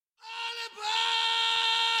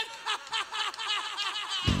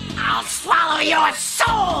I'll swallow your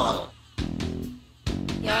soul!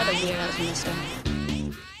 You're the weirdos, mister.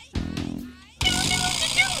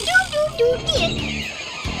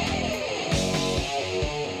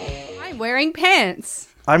 I'm wearing pants.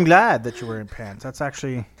 I'm glad that you're wearing pants. That's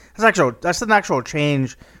an actual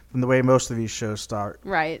change from the way most of these shows start.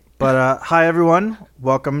 Right. But hi everyone,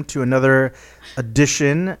 welcome to another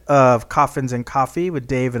edition of Coffins and Coffee with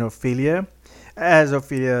Dave and Ophelia. As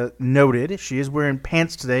Ophelia noted, she is wearing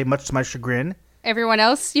pants today, much to my chagrin. Everyone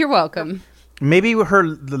else, you're welcome. Maybe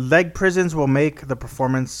the leg prisons will make the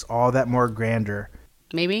performance all that more grander.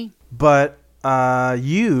 Maybe. But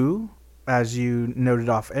you, as you noted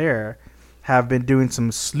off air, have been doing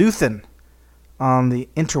some sleuthing on the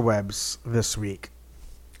interwebs this week.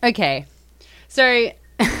 Okay. So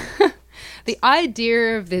the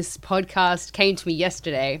idea of this podcast came to me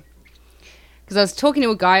yesterday because I was talking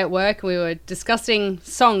to a guy at work and we were discussing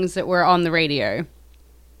songs that were on the radio.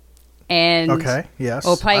 And okay, yes.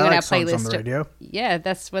 or playing I on like our songs playlist. on the radio. Yeah,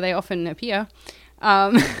 that's where they often appear.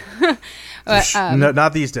 No,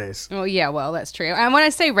 not these days. Well, yeah, well, that's true. And when I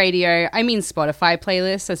say radio, I mean Spotify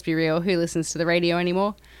playlists. Let's be real. Who listens to the radio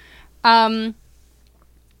anymore? But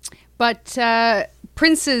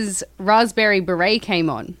Prince's Raspberry Beret came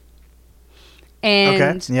on. And,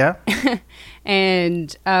 Okay, yeah.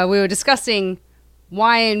 and we were discussing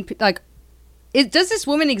why, does this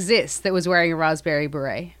woman exist that was wearing a Raspberry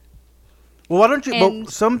Beret? Well, why don't you... And- Well,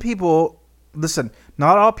 some people... Listen,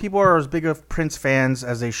 not all people are as big of Prince fans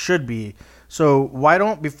as they should be. So why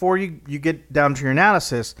don't, before you get down to your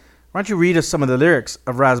analysis, why don't you read us some of the lyrics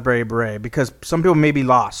of Raspberry Beret? Because some people may be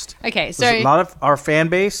lost. Okay, so... There's a lot of our fan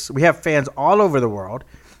base, we have fans all over the world,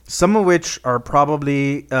 some of which are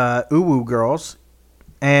probably uwu girls,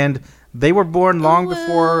 and they were born long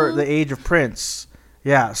before the age of Prince.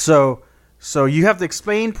 Yeah, so you have to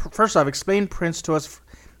explain, first off, explain Prince to us,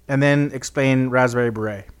 and then explain Raspberry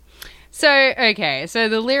Beret. So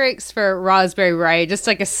the lyrics for Raspberry Beret, just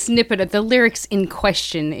like a snippet of the lyrics in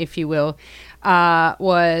question, if you will,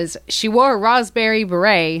 was, she wore a raspberry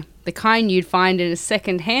beret, the kind you'd find in a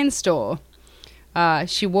second-hand store.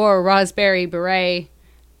 She wore a raspberry beret,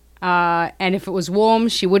 and if it was warm,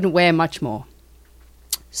 she wouldn't wear much more.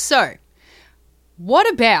 So,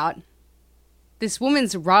 what about this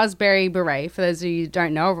woman's raspberry beret? For those of you who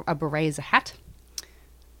don't know, a beret is a hat,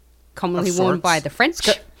 commonly worn by the French.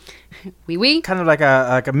 Oui, oui. Kind of like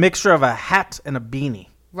a mixture of a hat and a beanie.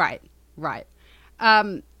 Right.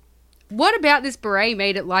 What about this beret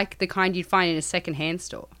made it like the kind you'd find in a second-hand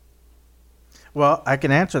store? Well, I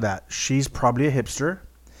can answer that. She's probably a hipster,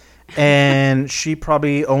 and she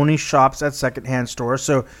probably only shops at second-hand stores.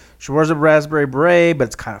 So she wears a raspberry beret, but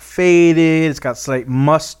it's kind of faded. It's got slight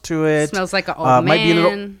musk to it. Smells like an old man. Might be a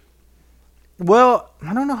little... Well,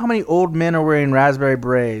 I don't know how many old men are wearing raspberry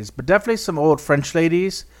berets, but definitely some old French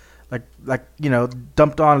ladies, like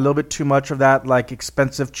dumped on a little bit too much of that, like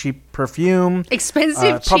expensive, cheap perfume.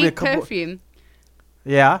 Expensive, cheap perfume.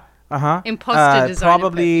 Yeah. Uh-huh. Imposter designer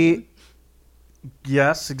probably. perfume.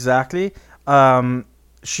 Yes, exactly.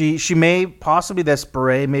 She may possibly, this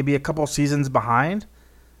beret maybe a couple seasons behind,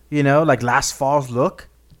 like last fall's look.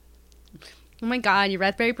 Oh my God, your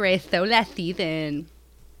raspberry beret so last season.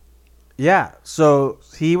 Yeah, so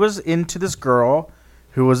he was into this girl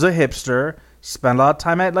who was a hipster, spent a lot of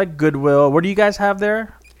time at like Goodwill. What do you guys have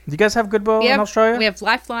there? Do you guys have Goodwill in Australia? We have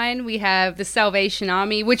Lifeline, we have the Salvation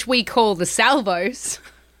Army, which we call the Salvos.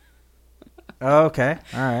 Okay,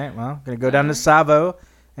 all right. Well, gonna go down to Savo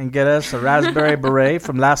and get us a raspberry beret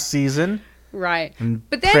from last season. Right. And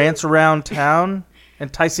but then, prance around town,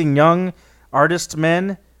 enticing young artist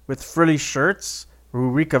men with frilly shirts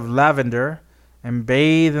who reek of lavender and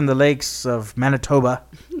bathe in the lakes of Manitoba.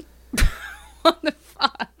 What the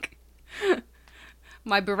fuck?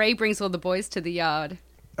 My beret brings all the boys to the yard.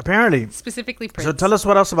 Apparently. Specifically Prince. So tell us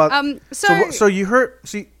what else about... So you heard...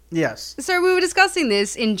 See, yes. So we were discussing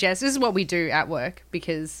this in jest. This is what we do at work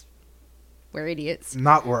because we're idiots.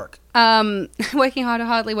 Not work. Working hard or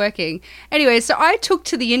hardly working. Anyway, so I took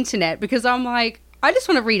to the internet because I'm like, I just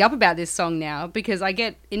want to read up about this song now because I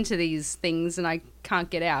get into these things and I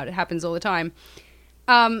can't get out. It happens all the time.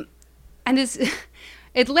 And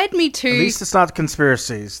it led me to... At least it's not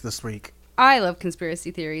conspiracies this week. I love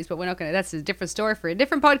conspiracy theories, but we're not going to... That's a different story for a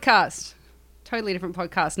different podcast. Totally different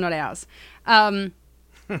podcast, not ours.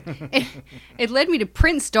 It led me to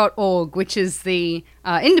Prince.org, which is the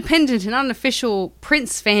independent and unofficial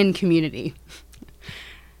Prince fan community.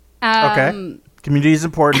 Okay. Community is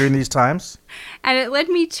important during these times. And it led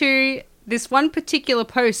me to this one particular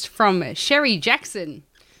post from Sherry Jackson,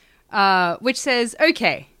 which says,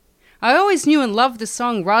 okay, I always knew and loved the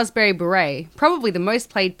song Raspberry Beret, probably the most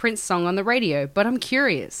played Prince song on the radio, but I'm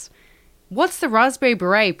curious. What's the Raspberry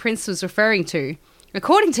Beret Prince was referring to?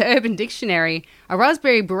 According to Urban Dictionary, a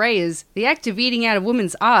raspberry beret is the act of eating out a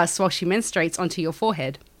woman's ass while she menstruates onto your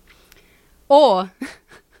forehead. Or...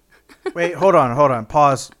 Wait, hold on.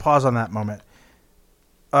 Pause on that moment.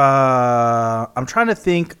 I'm trying to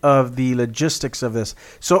think of the logistics of this.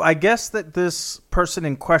 So I guess that this person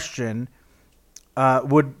in question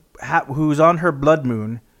who's on her blood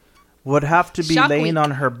moon would have to be Shock laying week.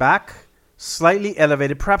 on her back, slightly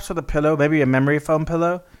elevated, perhaps with a pillow, maybe a memory foam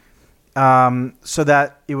pillow, so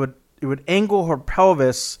that it would angle her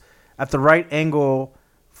pelvis at the right angle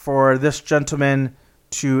for this gentleman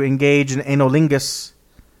to engage in analingus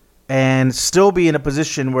and still be in a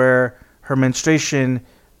position where her menstruation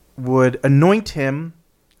would anoint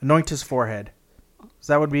his forehead.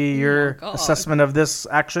 So that would be your God. assessment of this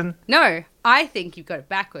action? No, I think you've got it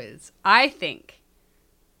backwards. I think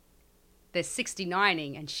they're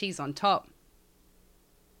 69ing and she's on top.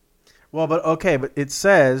 Well, but it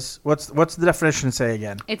says, what's the definition say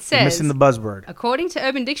again? It You're says, missing the buzzword. according to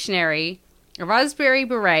Urban Dictionary, a raspberry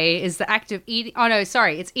beret is the act of eating... Oh, no,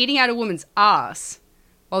 sorry. It's eating out a woman's ass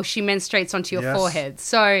while she menstruates onto your Yes. forehead.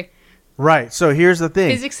 So, Right. So here's the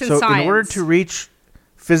thing. Physics and in order science. to reach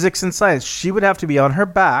physics and science, she would have to be on her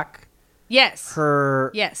back, yes.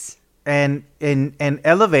 her Yes. and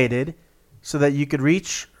elevated so that you could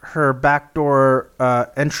reach her back door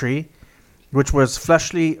entry, which was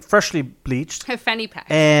freshly bleached, Her fanny pack.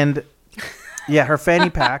 and her fanny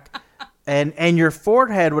pack, and your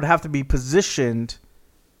forehead would have to be positioned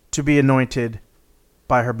to be anointed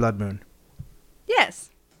by her blood moon. Yes.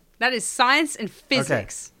 That is science and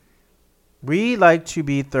physics. We like to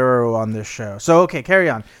be thorough on this show. So, okay, carry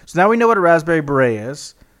on. So now we know what a raspberry beret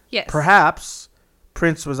is. Yes. Perhaps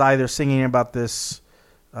Prince was either singing about this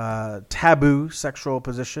taboo sexual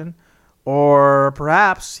position, or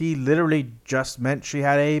perhaps he literally just meant she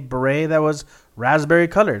had a beret that was raspberry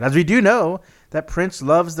colored. As we do know that Prince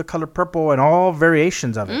loves the color purple and all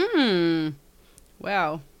variations of it.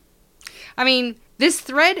 Wow. I mean, this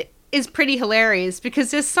thread is pretty hilarious because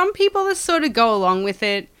there's some people that sort of go along with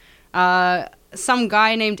it. Some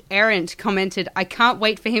guy named Errant commented, I can't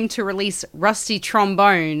wait for him to release Rusty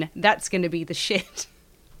Trombone. That's going to be the shit.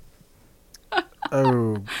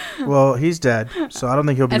 Oh, well, he's dead, so I don't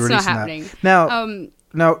think he'll be That's not releasing happening. that.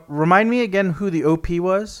 Now, remind me again who the OP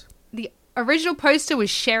was? The original poster was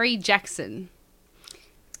Sherry Jackson.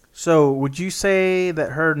 So, would you say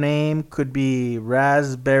that her name could be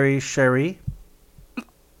Raspberry Sherry?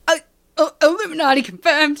 Illuminati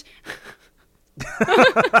confirmed.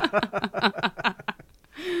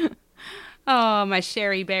 Oh, my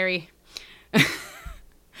Sherry Berry.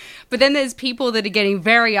 But then there's people that are getting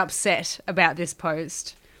very upset about this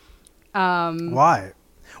post. Why?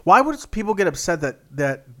 Why would people get upset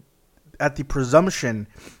that at the presumption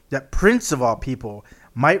that Prince of all people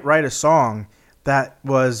might write a song that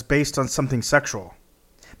was based on something sexual?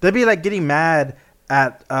 They'd be like getting mad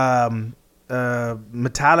at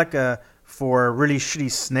Metallica for a really shitty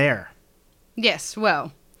snare. Yes,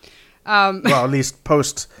 well. Well, at least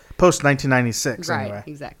post 1996 Right, anyway.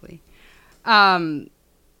 exactly.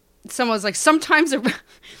 Someone's like, sometimes a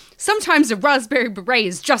raspberry beret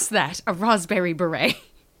is just that, a raspberry beret.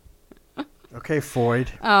 Okay,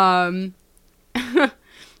 Floyd. Then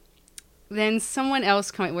someone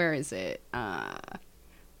else where is it?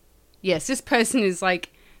 Yes, this person is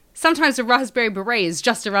like, sometimes a raspberry beret is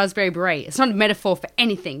just a raspberry beret. It's not a metaphor for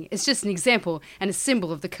anything. It's just an example and a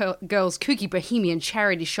symbol of the girl's kooky bohemian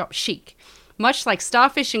charity shop chic. Much like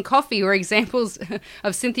Starfish and Coffee were examples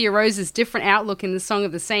of Cynthia Rose's different outlook in the song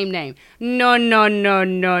of the same name. No, no, no,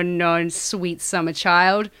 no, no, sweet summer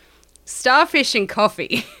child. Starfish and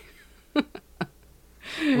Coffee.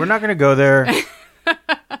 We're not going to go there.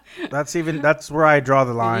 That's where I draw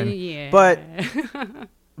the line. Yeah.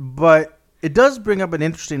 But it does bring up an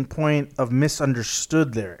interesting point of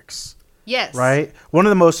misunderstood lyrics. Yes. Right? One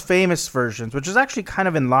of the most famous versions, which is actually kind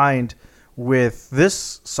of in line with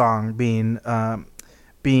this song being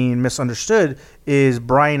misunderstood, is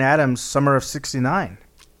Bryan Adams' Summer of '69.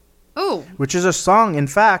 Oh. Which is a song, in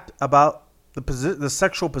fact, about the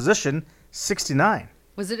sexual position 69.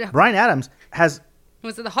 Was it Bryan Adams has...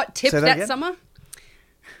 Was it the hot tip Say that that again? summer?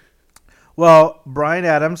 Well, Bryan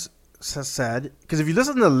Adams has said, because if you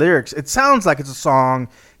listen to the lyrics, it sounds like it's a song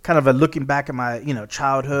kind of a looking back at my,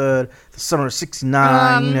 childhood, the summer of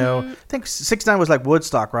 69, I think 69 was like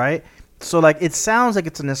Woodstock, right? So like it sounds like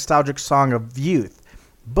it's a nostalgic song of youth.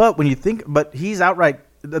 But when you think, but he's outright,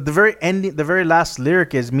 the very ending, the very last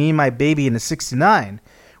lyric is me and my baby in a 69,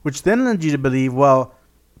 which then lends you to believe, well,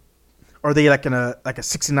 Are they like in a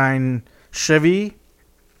 '69 Chevy?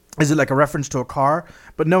 Is it like a reference to a car?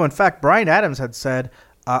 But no, in fact, Bryan Adams had said,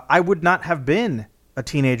 I would not have been a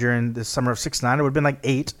teenager in the summer of '69. I would have been like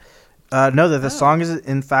 8. No, that the song is,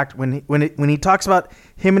 in fact, when he talks about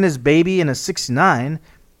him and his baby in a '69,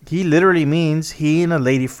 he literally means he and a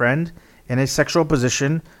lady friend in a sexual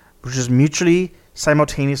position, which is mutually,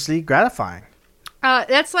 simultaneously gratifying.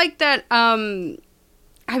 That's like that.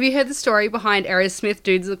 Have you heard the story behind Aerosmith?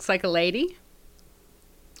 Dudes looks like a lady.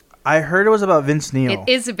 I heard it was about Vince Neil. It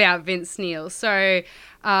is about Vince Neil. So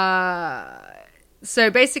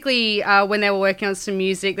basically, when they were working on some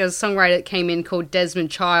music, there was a songwriter that came in called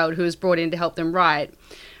Desmond Child, who was brought in to help them write.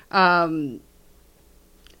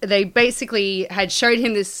 They basically had showed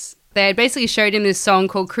him this. They had basically showed him this song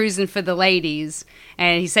called "Cruisin' for the Ladies,"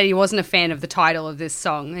 and he said he wasn't a fan of the title of this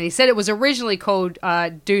song. And he said it was originally called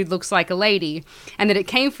 "Dude Looks Like a Lady," and that it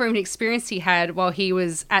came from an experience he had while he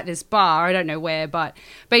was at this bar. I don't know where, but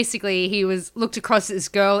basically he looked across at this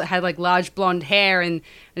girl that had like large blonde hair, and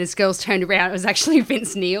this girl's turned around. It was actually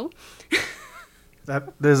Vince Neil.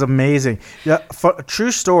 That is amazing. Yeah, a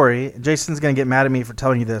true story. Jason's going to get mad at me for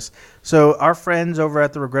telling you this. So our friends over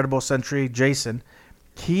at the Regrettable Century, Jason,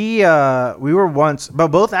 we were once, but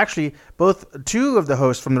both two of the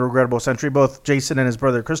hosts from the Regrettable Century, both Jason and his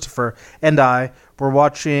brother Christopher and I were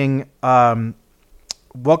watching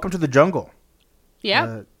Welcome to the Jungle.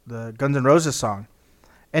 Yeah. The Guns N' Roses song.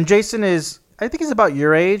 And Jason is, I think he's about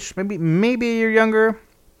your age, maybe a year younger.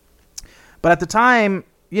 But at the time,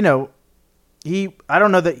 you know, I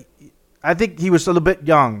think he was a little bit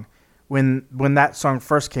young when that song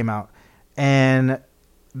first came out. And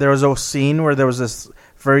there was a scene where there was this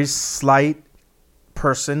very slight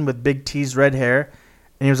person with big teased red hair.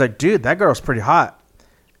 And he was like, dude, that girl's pretty hot.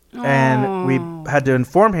 Aww. And we had to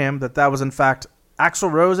inform him that was, in fact,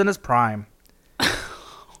 Axl Rose in his prime.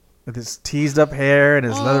 With his teased up hair and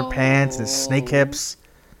his leather pants and his snake hips.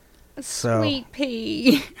 Sweet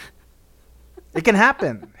pea. It can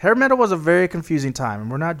happen. Hair metal was a very confusing time, and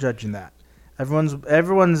we're not judging that.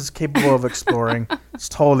 Everyone's capable of exploring. It's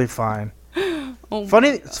totally fine.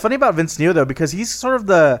 It's funny about Vince Neil though, because he's sort of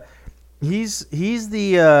what's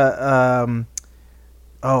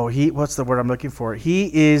the word I'm looking for?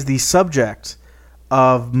 He is the subject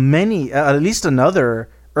of many, at least another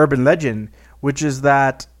urban legend, which is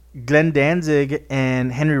that Glenn Danzig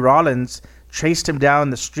and Henry Rollins chased him down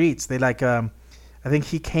the streets. They I think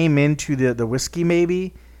he came into the whiskey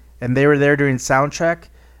maybe, and they were there during sound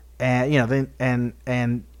check, and them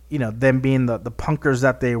being the punkers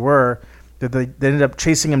that they were, that they ended up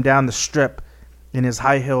chasing him down the strip in his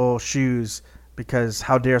high heel shoes because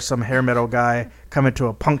how dare some hair metal guy come into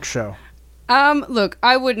a punk show? Look,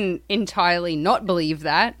 I wouldn't entirely not believe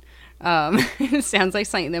that. It sounds like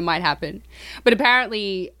something that might happen, but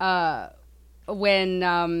apparently, when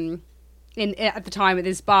at the time at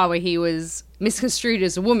this bar where he was misconstrued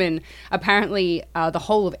as a woman, apparently the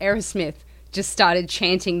whole of Aerosmith just started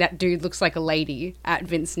chanting "That dude looks like a lady" at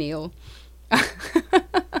Vince Neil.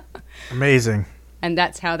 Amazing. And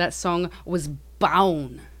that's how that song was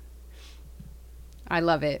born. I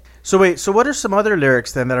love it. So wait, so what are some other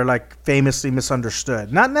lyrics then that are like famously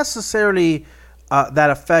misunderstood? Not necessarily that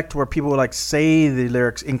effect where people like say the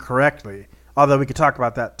lyrics incorrectly, although we could talk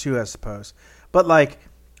about that too, I suppose. But like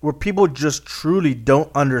where people just truly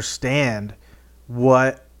don't understand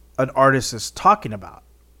what an artist is talking about,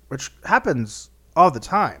 which happens all the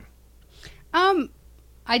time.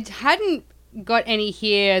 I hadn't got any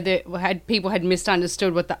here that people had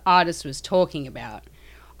misunderstood what the artist was talking about.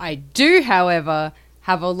 I do, however,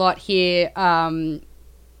 have a lot here, and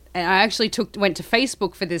I actually went to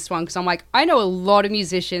Facebook for this one because I'm like, I know a lot of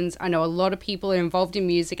musicians, I know a lot of people are involved in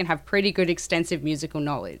music and have pretty good extensive musical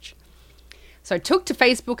knowledge. So I took to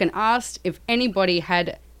Facebook and asked if anybody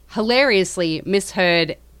had hilariously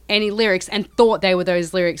misheard any lyrics and thought they were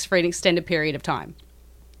those lyrics for an extended period of time.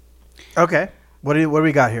 Okay. What do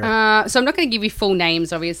we got here? So I'm not going to give you full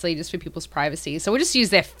names, obviously, just for people's privacy. So we'll just use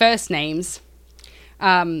their first names.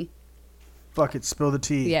 Fuck it, spill the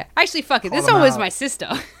tea. Yeah. Actually, fuck it. Call This one was out. my sister.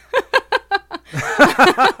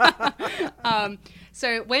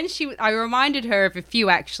 So when I reminded her of a few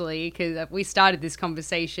actually, because we started this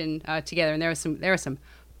conversation together, and there are some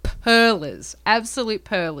pearlers, absolute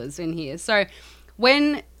pearlers in here. So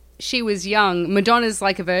when she was young, Madonna's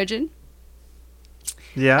 "Like a Virgin."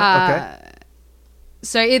 Yeah. Okay.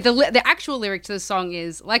 So the actual lyric to the song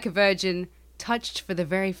is "Like a virgin, touched for the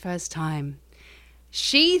very first time."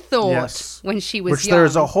 She thought when she was young.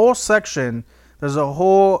 There's a whole section. There's a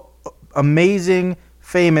whole amazing,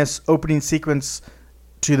 famous opening sequence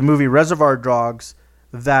to the movie Reservoir Dogs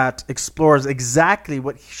that explores exactly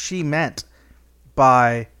what she meant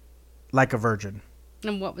by like a virgin.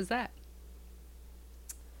 And what was that?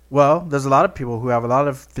 Well, there's a lot of people who have a lot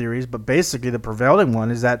of theories, but basically the prevailing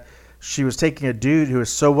one is that she was taking a dude who is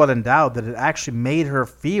so well endowed that it actually made her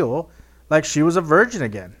feel like she was a virgin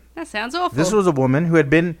again. That sounds awful. This was a woman who had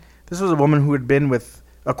been with,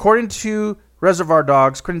 according to Reservoir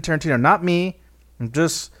Dogs, Quentin Tarantino, not me, I'm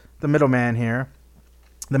just the middleman here.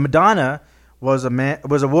 The Madonna was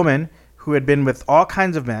a woman who had been with all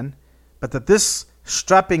kinds of men, but that this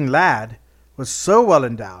strapping lad was so well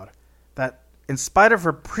endowed that in spite of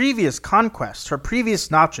her previous conquests, her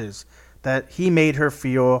previous notches, that he made her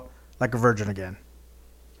feel like a virgin again.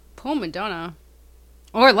 Poor Madonna.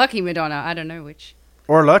 Or Lucky Madonna. I don't know which.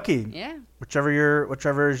 Or lucky. Yeah.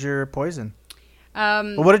 Whichever is your poison.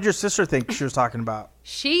 Well, what did your sister think she was talking about?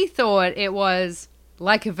 She thought it was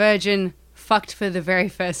like a virgin fucked for the very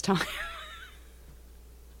first time.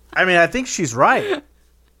 I mean, I think she's right.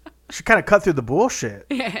 She kind of cut through the bullshit.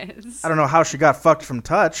 Yes. I don't know how she got fucked from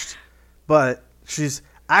touched, but she's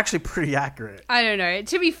actually pretty accurate. I don't know.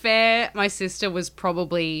 To be fair, my sister was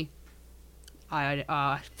probably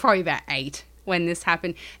about 8 when this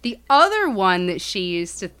happened. The other one that she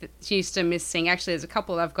used to miss sing, actually there's a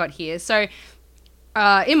couple I've got here. So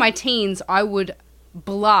in my teens, I would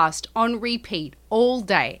blast on repeat all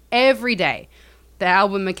day, every day, the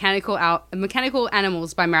album Mechanical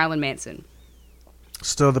Animals by Marilyn Manson.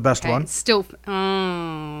 Still the best one. Still,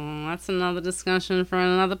 that's another discussion for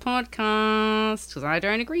another podcast because I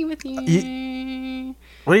don't agree with you.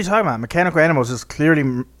 What are you talking about? Mechanical Animals is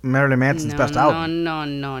clearly Marilyn Manson's best album.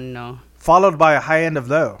 No. Followed by A High End of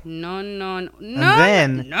Low. No. And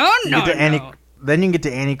then Then you can get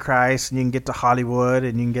to Antichrist, and you can get to Hollywood,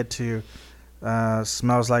 and you can get to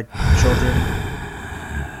Smells Like Children.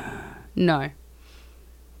 No.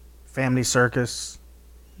 Family Circus.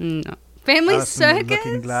 No. Family Alice in the Circus?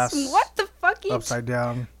 Looking Glass. What the fuck? Upside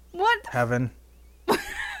Down. What? Heaven.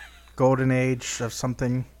 Golden Age of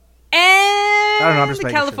something. And I don't know, I'm just the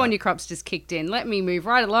making shit California up. Crops just kicked in. Let me move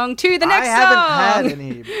right along to the next I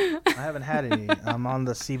haven't had any. I'm on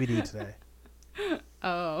the CBD today.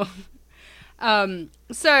 Oh.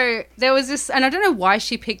 So there was this, and I don't know why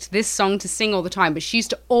she picked this song to sing all the time, but she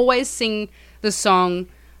used to always sing the song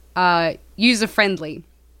User Friendly,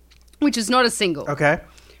 which is not a single. Okay.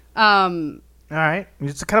 All right.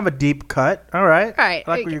 It's kind of a deep cut. All right. Right.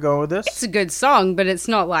 I like where you're going with this. It's a good song, but it's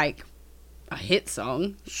not like a hit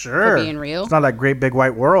song. Sure. For being real. It's not like Great Big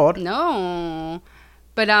White World. No.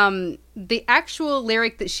 But the actual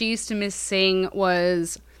lyric that she used to miss sing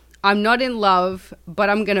was, I'm not in love, but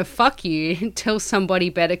I'm going to fuck you until somebody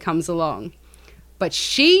better comes along. But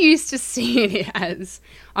she used to sing it as,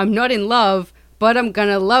 I'm not in love, but I'm going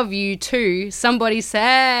to love you too. Somebody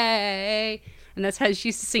say. And that's how she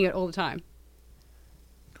used to sing it all the time.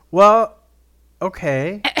 Well,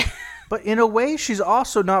 okay. But in a way, she's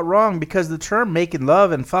also not wrong because the term making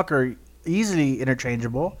love and fuck are easily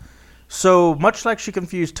interchangeable. So much like she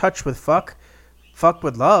confused touch with fuck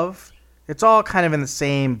with love, it's all kind of in the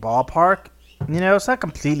same ballpark. You know, it's not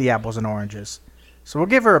completely apples and oranges. So we'll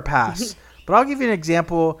give her a pass. But I'll give you an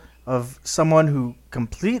example of someone who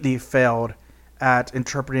completely failed at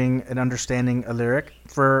interpreting and understanding a lyric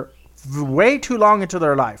for way too long into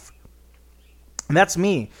their life. And that's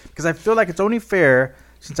me, because I feel like it's only fair,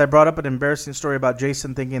 since I brought up an embarrassing story about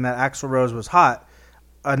Jason thinking that Axl Rose was hot,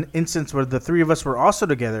 an instance where the three of us were also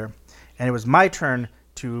together, and it was my turn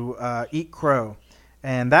to eat crow.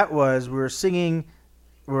 And that was, we were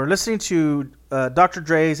listening to Dr.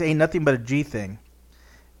 Dre's Ain't Nothing But a G Thing.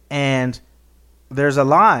 And there's a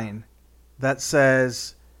line that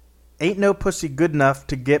says, ain't no pussy good enough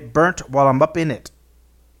to get burnt while I'm up in it.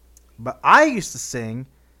 But I used to sing,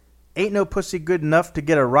 ain't no pussy good enough to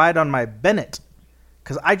get a ride on my Bennett.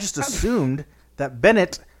 Because I just assumed that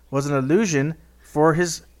Bennett was an allusion for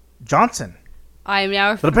his Johnson.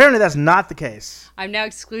 But apparently that's not the case. I'm now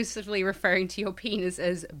exclusively referring to your penis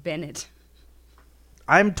as Bennett.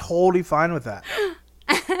 I'm totally fine with that.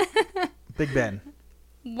 Big Ben.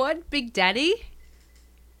 What? Big Daddy?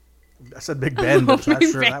 I said Big Ben, but I'm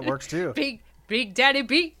sure that works too. Big Daddy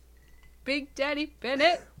B. Big Daddy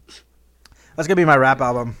Bennett. That's going to be my rap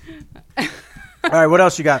album. All right, what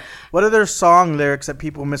else you got? What other song lyrics that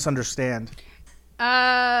people misunderstand?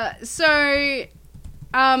 A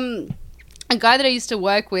guy that I used to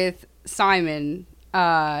work with, Simon,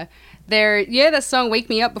 that song Wake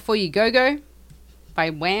Me Up Before You Go Go by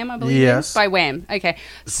Wham, I believe it is. By Wham. Okay.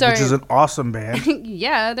 Which is an awesome band.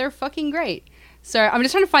 Yeah, they're fucking great. So I'm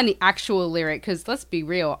just trying to find the actual lyric because let's be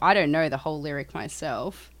real, I don't know the whole lyric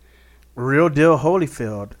myself. Real deal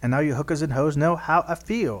Holyfield. And now you hookers and hoes know how I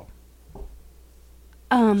feel.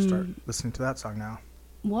 Start listening to that song now.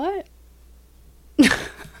 What?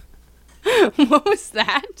 What was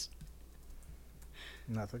that?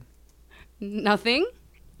 Nothing. Nothing?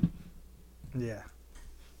 Yeah.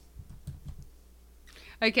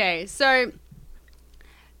 Okay, so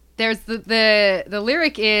there's the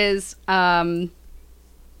lyric is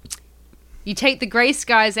you take the grey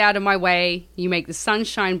skies out of my way, you make the sun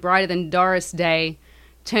shine brighter than Doris Day,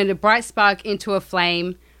 turn a bright spark into a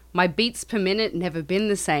flame, my beats per minute never been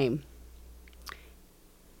the same.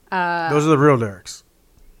 Those are the real lyrics.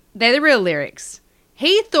 They're the real lyrics.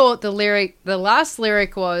 He thought the last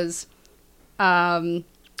lyric was turned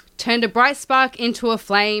a bright spark into a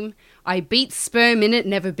flame, I beat per minute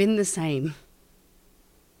never been the same.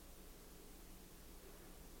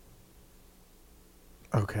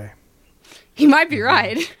 Okay. He might be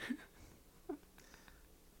right.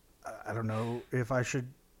 I don't know if I should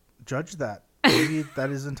judge that. Maybe that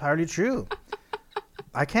is entirely true.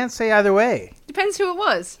 I can't say either way. Depends who it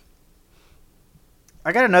was.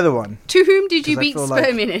 I got another one. To whom did you 'Cause I beat feel per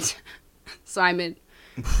like- minute? Simon.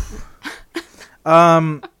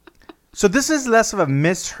 So this is less of a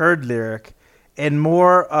misheard lyric and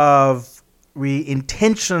more of we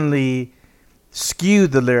intentionally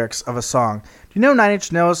skewed the lyrics of a song. Do you know 9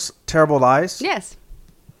 Inch Nails' Terrible Lies? Yes.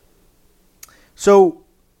 So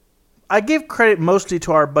I give credit mostly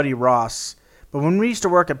to our buddy Ross, but when we used to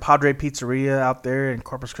work at Padre Pizzeria out there in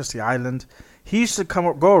Corpus Christi Island, he used to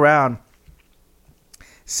go around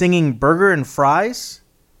singing burger and fries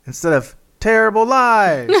instead of terrible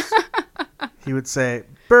lies. He would say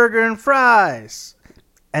burger and fries.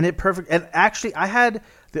 And actually I had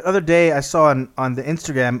the other day I saw on the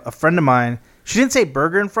Instagram a friend of mine. She didn't say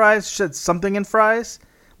burger and fries, she said something and fries.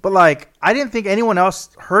 But like I didn't think anyone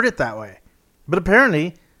else heard it that way. But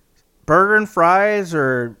apparently burger and fries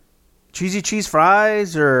or cheesy cheese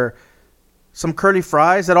fries or some curly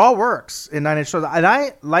fries, that all works in 9 Inch Nails. And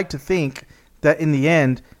I like to think that in the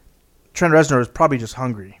end, Trent Reznor was probably just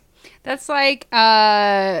hungry. That's like,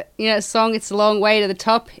 a song, It's a Long Way to the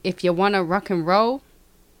Top, if you want to rock and roll.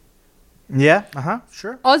 Yeah,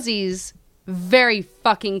 sure. Aussies very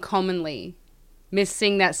fucking commonly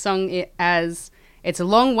missing that song as It's a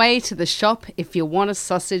Long Way to the Shop if you want a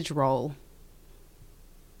sausage roll.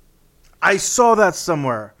 I saw that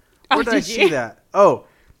somewhere. Where did I did see you? that? Oh,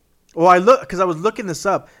 well, because I was looking this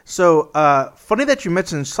up. So, funny that you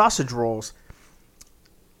mentioned sausage rolls.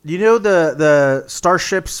 You know the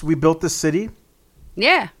starships We Built This City?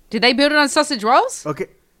 Yeah. Did they build it on sausage rolls? Okay.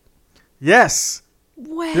 Yes.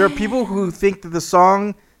 Wow. There are people who think that the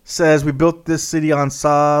song says we built this city on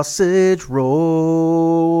sausage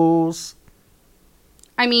rolls.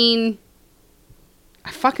 I mean, I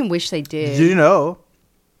fucking wish they did. Did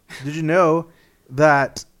you know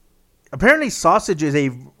that apparently sausage is a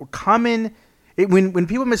common... when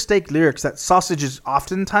people mistake lyrics, that sausage is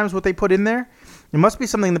oftentimes what they put in there. It must be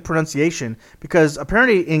something in the pronunciation, because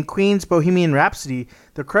apparently in Queen's Bohemian Rhapsody,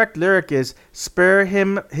 the correct lyric is, spare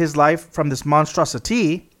him his life from this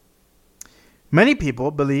monstrosity. Many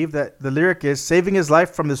people believe that the lyric is, saving his life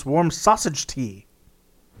from this warm sausage tea.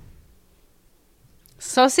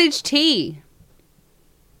 Sausage tea.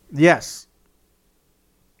 Yes.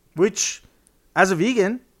 Which, as a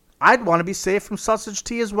vegan, I'd want to be saved from sausage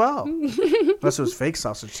tea as well. Unless it was fake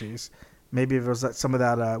sausage teas. Maybe if it was some of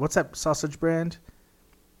that, what's that sausage brand?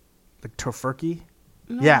 Like Tofurkey?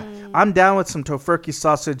 No. Yeah, I'm down with some Tofurkey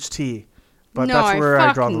sausage tea. But that's where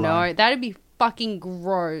I draw the line. No, that'd be fucking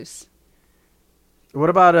gross. What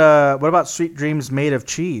about sweet dreams made of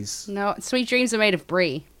cheese? No, sweet dreams are made of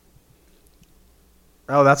brie.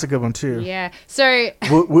 Oh, that's a good one too. Yeah. So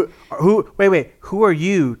who are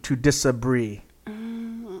you to disagree?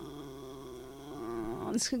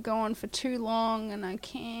 This could go on for too long, and I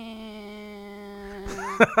can't.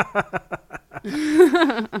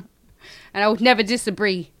 And I would never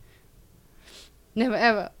disagree. Never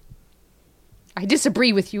ever. I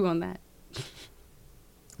disagree with you on that.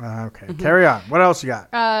 Okay, carry on. What else you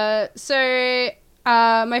got? My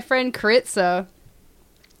friend Karitza,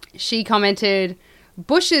 she commented,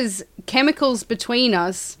 Bush's Chemicals Between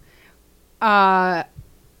Us,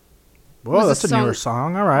 Whoa, that's a newer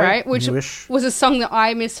song. All right. Right, which Newish. was a song that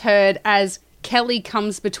I misheard as Kelly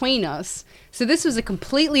Comes Between Us. So this was a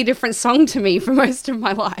completely different song to me for most of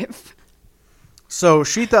my life. So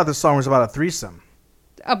she thought the song was about a threesome.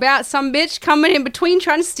 About some bitch coming in between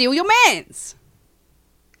trying to steal your mans.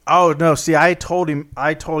 Oh, no. See, I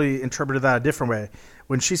totally interpreted that a different way.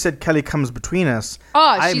 When she said Kelly Comes Between Us, Oh,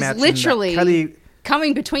 I she's imagined literally that Kelly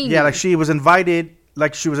coming between you. Yeah, like she was invited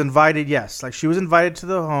like she was invited. Yes, like she was invited to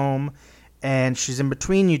the home, and she's in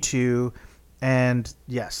between you two. And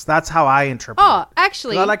yes, that's how I interpret Oh, it.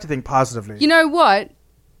 actually, 'Cause I like to think positively. you know what?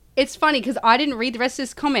 It's funny because I didn't read the rest of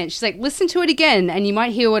this comment. She's like, listen to it again and you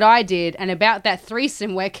might hear what I did and about that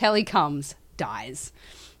threesome where Kelly comes, dies.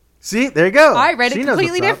 See, there you go. I read She it knows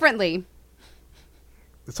completely what's up. differently.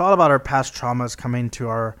 It's all about our past traumas coming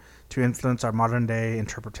to influence our modern day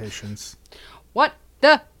interpretations. What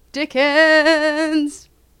the Dickens?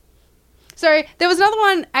 So there was another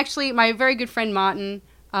one, actually, my very good friend Martin,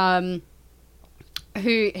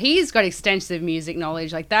 who he's got extensive music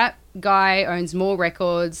knowledge. Like that guy owns more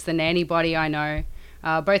records than anybody I know.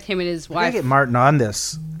 Both him and his We gotta wife. get Martin on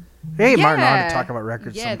this. We gotta get Martin on to talk about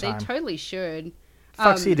records Yeah, sometime. they totally should.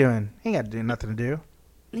 Fuck's he doing? He ain't got to do nothing to do.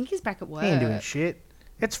 I think he's back at work. He ain't doing shit.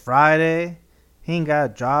 It's Friday. He ain't got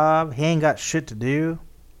a job. He ain't got shit to do.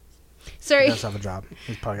 So He does have a job.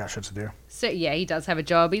 He's probably got shit to do. So yeah, he does have a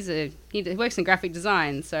job. He works in graphic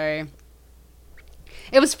design. So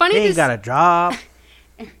it was funny. He ain't got a job.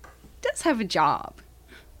 He does have a job.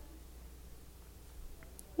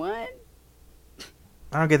 What?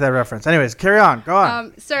 I don't get that reference. Anyways, carry on. Go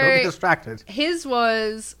on. So Don't get distracted. his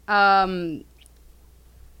was the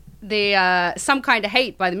Some Kind of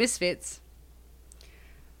Hate by the Misfits.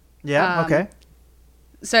 Yeah. Okay.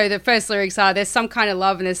 So the first lyrics are, there's some kind of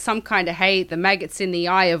love and there's some kind of hate. The maggots in the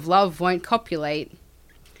eye of love won't copulate.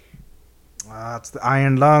 That's the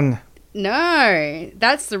Iron Lung. No,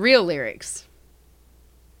 that's the real lyrics.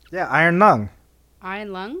 Yeah, Iron Lung.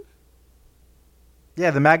 Iron lung?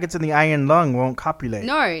 Yeah, the maggots in the iron lung won't copulate.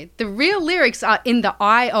 No, the real lyrics are in the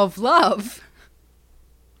eye of love.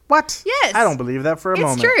 What? Yes. I don't believe that for a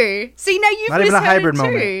moment. It's true. See, now you've Not even a misheard hybrid it too.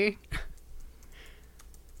 moment.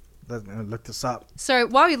 Let me look this up. So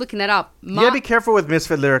while you're looking that up, You gotta be careful with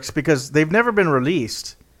Misfit lyrics because they've never been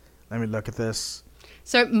released. Let me look at this.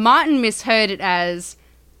 So Martin misheard it as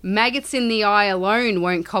maggots in the eye alone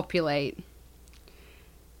won't copulate.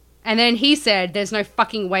 And then he said, there's no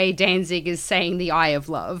fucking way Danzig is saying the eye of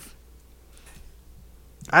love.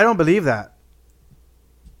 I don't believe that.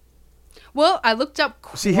 Well, I looked up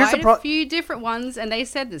quite See, here's the a few different ones and they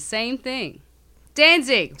said the same thing.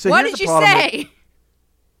 Danzig, So what here's did the you problem say?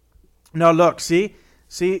 No, look, see,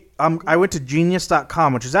 I went to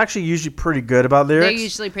Genius.com, which is actually usually pretty good about lyrics. They're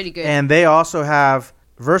usually pretty good. And they also have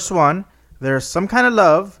verse 1, there's some kind of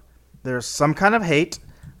love, there's some kind of hate,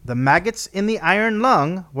 the maggots in the iron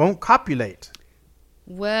lung won't copulate.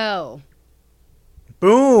 Well,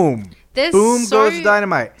 Boom. there's Boom so, goes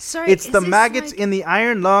dynamite. so It's is the this maggots like- in the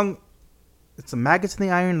iron lung. It's the maggots in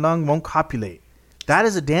the iron lung won't copulate. That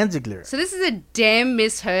is a Danzig lyric. So this is a damn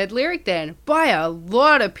misheard lyric then by a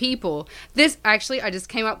lot of people. This actually, I just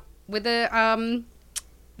came up with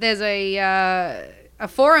there's a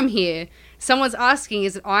forum here. Someone's asking,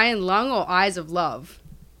 is it iron lung or eyes of love?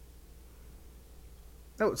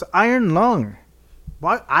 No, it's iron lung.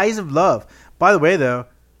 Why eyes of love? By the way, though,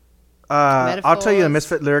 I'll tell you a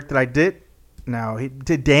Metaphors. Misfit lyric that I did. No,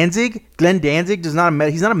 to Danzig, Glenn Danzig does not.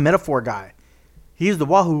 He's not a metaphor guy. He's the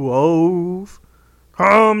wahoo of.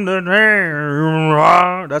 Come to me.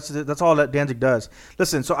 That's all that Danzig does.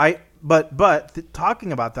 Listen, so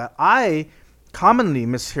talking about that, I commonly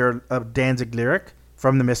mishear a Danzig lyric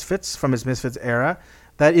from the Misfits, from his Misfits era,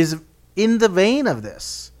 that is in the vein of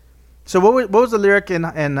this. So what was the lyric in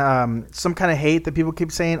Some Kind of Hate that people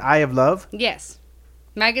keep saying? Eye of Love? Yes.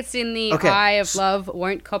 Maggots in the Okay. eye of love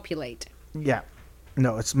won't copulate. Yeah.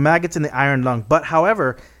 No, it's maggots in the iron lung. But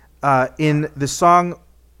however, in the song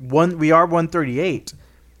We Are 138,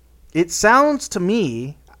 it sounds to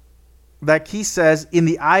me like he says in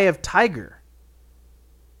the eye of tiger.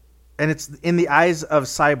 And it's in the eyes of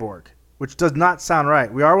cyborg, which does not sound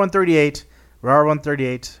right. We are 138, we are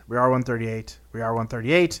 138, we are 138, we are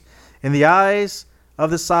 138. In the eyes of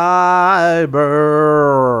the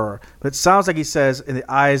cyber. But it sounds like he says in the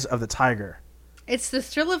eyes of the tiger. It's the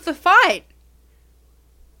thrill of the fight.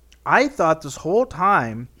 I thought this whole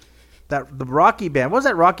time that the Rocky band, what was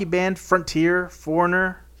that Rocky band? Frontier,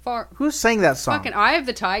 Foreigner? For Who sang that song? fucking Eye of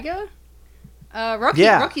the Tiger? Rocky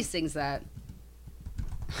Yeah. Rocky sings that.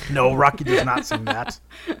 No, Rocky does not sing that.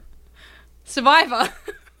 Survivor.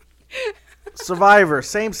 Survivor,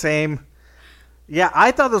 same. Yeah,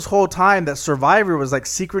 I thought this whole time that Survivor was like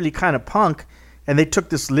secretly kind of punk, and they took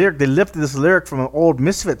this lyric, they lifted this lyric from an old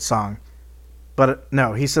Misfit song. But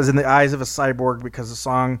no, he says in the eyes of a cyborg because the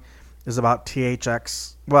song is about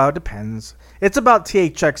THX. Well, it depends. It's about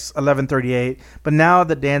THX 1138, but now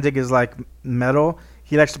that Danzig is like metal,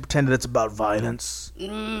 he likes to pretend that it's about violence.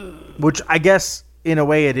 Which I guess in a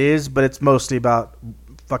way it is, but it's mostly about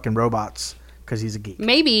fucking robots because he's a geek.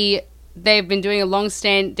 Maybe they've been doing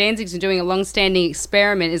Danzig's been doing a long-standing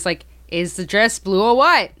experiment. Is like, is the dress blue or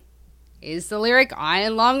white? Is the lyric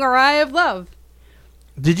 "Iron Long or Eye of Love"?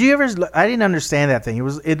 Did you ever? I didn't understand that thing.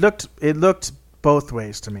 It looked both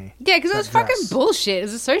ways to me. Yeah, because it was That fucking dress. bullshit. It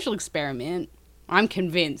was a social experiment. I'm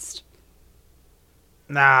convinced.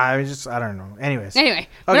 Nah, I don't know. Anyways. Anyway,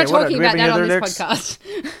 we're Okay, not what- talking do we have about that any on other this lyrics?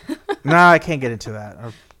 podcast. No, I can't get into that.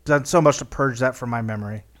 I've done so much to purge that from my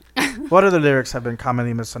memory. What other lyrics have been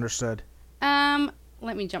commonly misunderstood?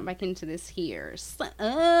 Let me jump back into this here.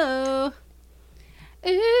 Oh,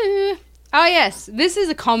 ooh. Oh yes, this is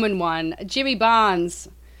a common one. Jimmy Barnes,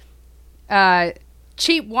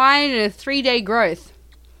 cheap wine and a 3-day growth.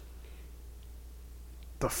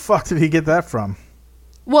 The fuck did he get that from?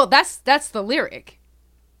 Well, that's the lyric.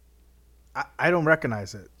 I don't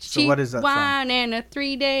recognize it. So Cheap what is that wine and a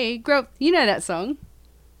 3-day growth. You know that song?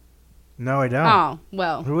 from? No, I don't. Oh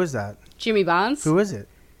well, Who is that? Jimmy Barnes. Who is it?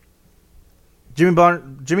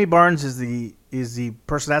 Jimmy Barnes is the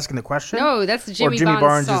person asking the question? No, that's the Jimmy, or Jimmy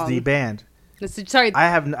Barnes song. is the band. Sorry,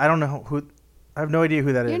 I don't know who. I have no idea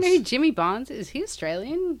who that you is. know who Jimmy Barnes is? Is he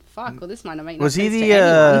Australian? Fuck. Well, this might not make no Was he sense the to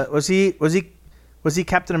anyone. was he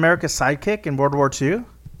Captain America's sidekick in World War II?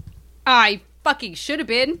 I fucking should have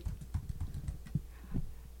been.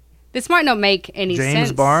 This might not make any sense.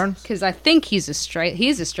 James Barnes? Because I think he's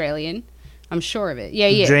Australian. I'm sure of it. Yeah,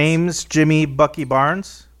 he is. James Jimmy Bucky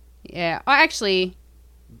Barnes, Yeah. Oh, actually,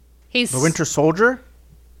 he's... the Winter Soldier.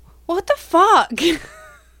 What the fuck?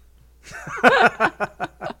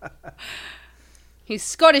 He's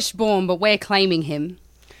Scottish born, but we're claiming him.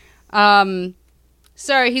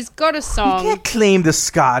 So he's got a You song. can't claim the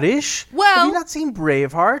Scottish. Well- have you not seen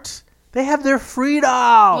Braveheart? They have their freedom.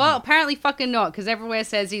 Well, apparently fucking not, because everywhere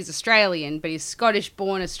says he's Australian, but he's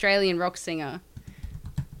Scottish-born Australian rock singer.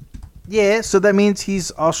 Yeah, so that means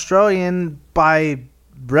he's Australian by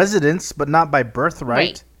residence, but not by birthright.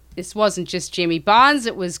 Wait, this wasn't just Jimmy Barnes,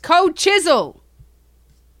 it was Cold Chisel.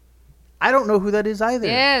 I don't know who that is either.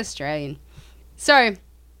 Yeah, Australian. So,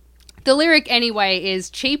 the lyric anyway is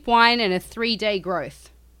cheap wine and a 3-day growth.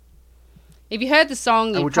 If you heard the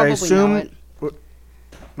song, you probably know it.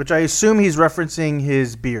 Which I assume he's referencing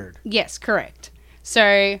his beard. Yes, correct.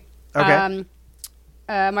 So,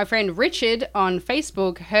 my friend Richard on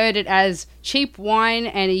Facebook heard it as cheap wine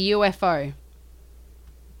and a UFO.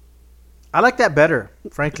 I like that better,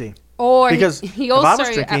 frankly. Or Because he if I also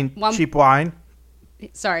was drinking at one, cheap wine,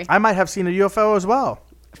 sorry, I might have seen a UFO as well.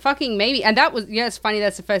 fucking maybe, and that was it's funny.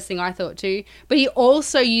 That's the first thing I thought too. But he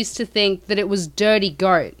also used to think that it was dirty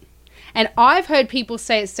goat, and I've heard people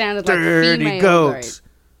say it sounded like Dirty female goat.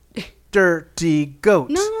 Dirty goat.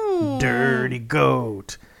 No. Dirty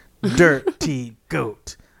goat. Dirty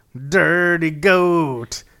goat. Dirty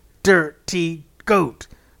goat. Dirty goat.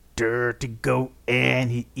 Dirty goat,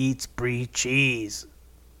 and he eats brie cheese.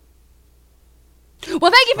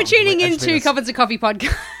 Well, thank you for tuning wait, I in just to made a- Coffins and Coffee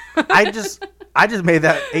podcast. I just made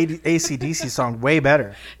that AC/DC song way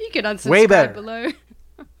better. You can unsubscribe Way better. below.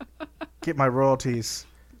 Get my royalties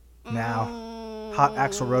now. Hot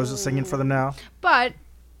Axl Rose is singing for them now. But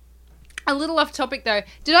a little off topic though.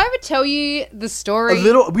 Did I ever tell you the story?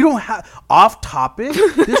 We don't have off topic.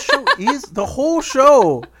 This show is the whole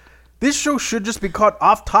show. This show should just be called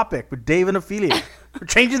Off Topic with Dave and Ophelia. We're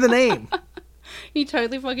changing the name. You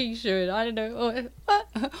totally fucking should. I don't know.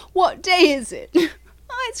 What day is it?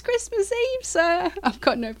 Oh, it's Christmas Eve, sir. I've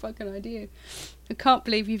got no fucking idea. I can't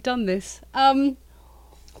believe you've done this.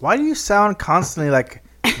 Why do you sound constantly like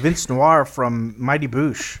Vince Noir from Mighty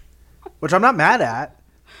Boosh? Which I'm not mad at.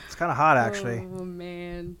 It's kind of hot, actually. Oh,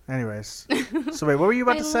 man. Anyways. So wait, what were you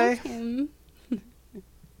about to say? love him.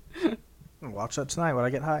 I'll watch that tonight when I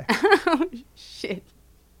get high. Oh, shit.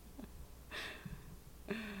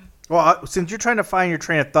 Well, since you're trying to find your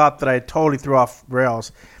train of thought that I totally threw off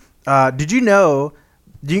rails, did you know...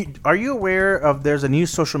 are you aware of there's a new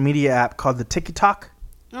social media app called the TikTok?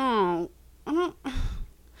 Oh.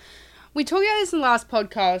 We talked about this in the last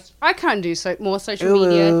podcast. I can't do more social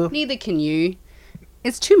media. Neither can you.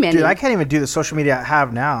 It's too many. Dude, I can't even do the social media I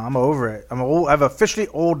have now. I'm over it. I'm officially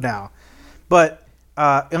old now. But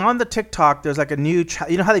on the TikTok, there's like a new...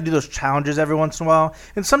 you know how they do those challenges every once in a while?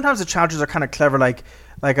 And sometimes the challenges are kind of clever. Like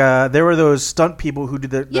there were those stunt people who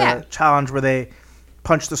did the challenge where they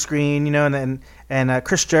punch the screen, you know, and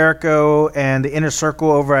Chris Jericho and the Inner Circle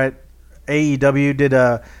over at AEW did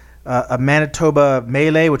a Manitoba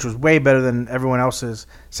Melee, which was way better than everyone else's.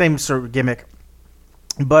 Same sort of gimmick.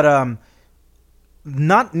 But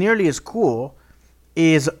not nearly as cool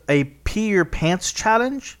is a Pee Your Pants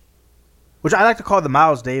challenge, which I like to call the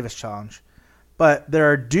Miles Davis challenge. But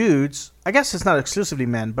there are dudes, I guess it's not exclusively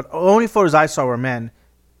men, but only photos I saw were men,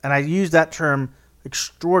 and I use that term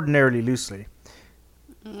extraordinarily loosely,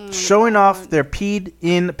 showing off their peed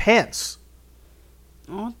in pants.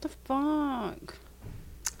 What the fuck?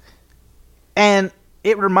 And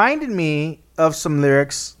it reminded me of some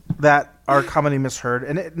lyrics that are commonly misheard,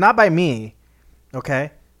 and not by me,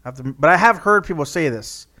 okay? But I have heard people say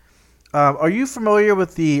this. Are you familiar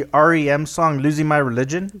with the REM song "Losing My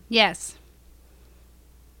Religion"? Yes.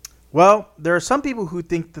 Well, there are some people who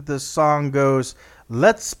think that the song goes,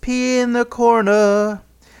 "Let's pee in the corner,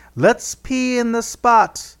 let's pee in the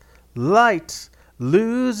spot, light,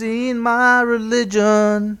 losing my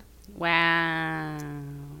religion." Wow.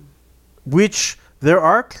 Which there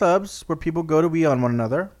are clubs where people go to wee on one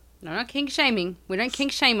another. No, not kink shaming. We don't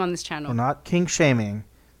kink shame on this channel. We're not kink shaming.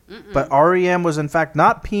 But REM was in fact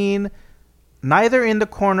not peeing neither in the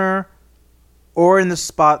corner or in the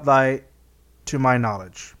spotlight, to my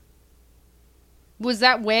knowledge. Was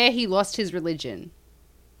that where he lost his religion?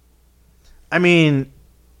 I mean,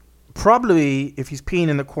 probably if he's peeing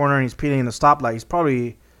in the corner and he's peeing in the stoplight, he's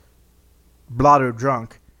probably blotto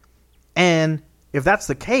drunk. And if that's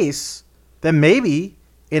the case, then maybe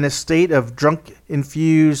in a state of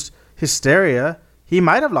drunk-infused hysteria, he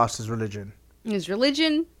might have lost his religion. His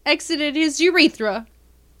religion exited his urethra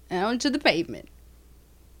and onto the pavement.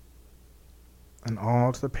 And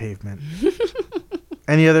all to the pavement. Do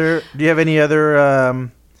you have any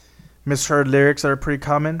other misheard lyrics that are pretty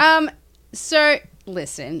common? So,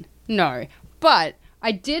 listen, no. But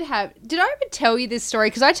I did I ever tell you this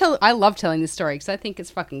story? Because I love telling this story because I think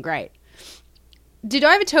it's fucking great. Did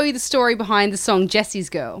I ever tell you the story behind the song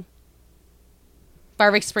Jesse's Girl by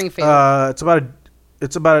Rick Springfield?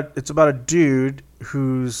 It's about a dude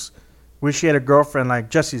who's wish he had a girlfriend like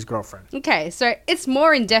Jesse's girlfriend. Okay, so it's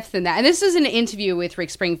more in depth than that. And this is an interview with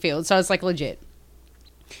Rick Springfield, so it's like legit.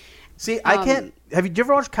 See, I can't. Did you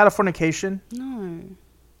ever watch Californication? No.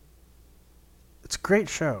 It's a great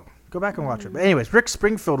show. Go back and watch it. But anyways, Rick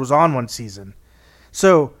Springfield was on one season.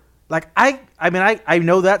 So, like, I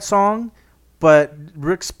know that song, but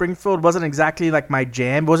Rick Springfield wasn't exactly like my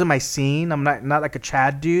jam. It wasn't my scene. I'm not like a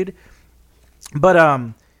Chad dude. But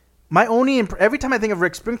my only every time I think of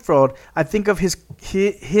Rick Springfield, I think of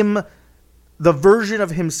him, the version of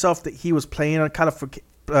himself that he was playing on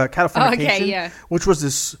Californication. Okay, yeah. Which was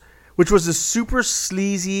this super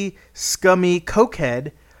sleazy, scummy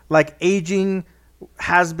cokehead, like aging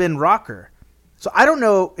has-been rocker. So I don't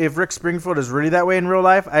know if Rick Springfield is really that way in real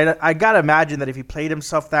life. I gotta imagine that if he played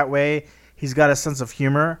himself that way, he's got a sense of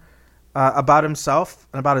humor about himself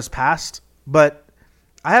and about his past. But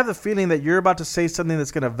I have the feeling that you're about to say something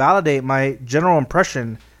that's going to validate my general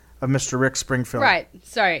impression of Mr. Rick Springfield. Right.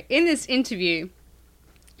 So in this interview,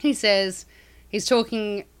 he says he's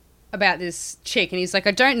talking about this chick, and he's like,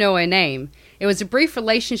 I don't know her name. It was a brief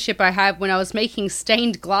relationship I had when I was making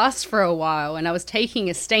stained glass for a while, and I was taking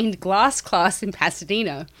a stained glass class in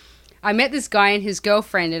Pasadena. I met this guy and his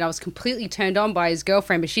girlfriend, and I was completely turned on by his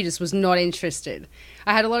girlfriend, but she just was not interested.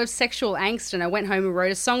 I had a lot of sexual angst, and I went home and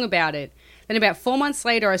wrote a song about it. Then about 4 months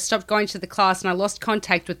later, I stopped going to the class and I lost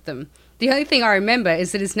contact with them. The only thing I remember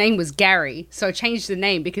is that his name was Gary, so I changed the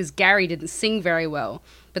name because Gary didn't sing very well.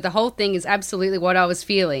 But the whole thing is absolutely what I was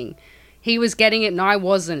feeling. He was getting it and I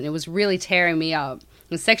wasn't. It was really tearing me up.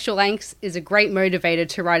 And sexual angst is a great motivator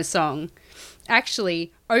to write a song.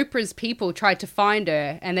 Actually, Oprah's people tried to find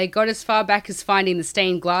her, and they got as far back as finding the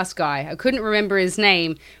stained glass guy. I couldn't remember his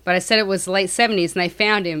name, but I said it was the late 70s, and they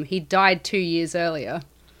found him. He died 2 years earlier.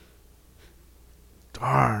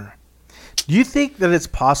 Darn. Do you think that it's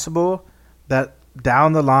possible that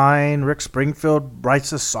down the line Rick Springfield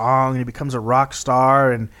writes a song and he becomes a rock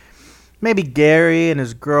star, and maybe Gary and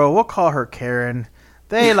his girl, we'll call her Karen,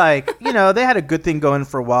 they they had a good thing going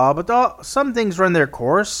for a while, but some things run their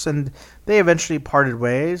course and they eventually parted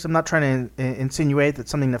ways. I'm not trying to insinuate that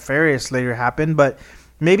something nefarious later happened, but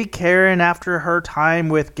maybe Karen, after her time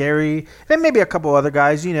with Gary, and maybe a couple other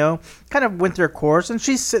guys, kind of went their course, and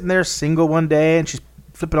she's sitting there single one day and she's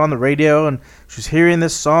flipping on the radio and she's hearing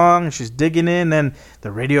this song and she's digging in, and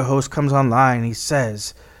the radio host comes online and he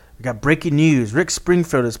says, we got breaking news. Rick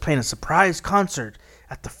Springfield is playing a surprise concert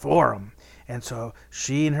at the Forum. And so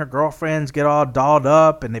she and her girlfriends get all dolled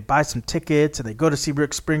up and they buy some tickets and they go to see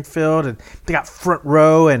Rick Springfield, and they got front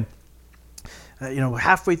row, and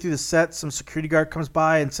halfway through the set, some security guard comes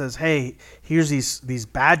by and says, hey, here's these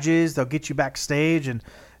badges. They'll get you backstage. And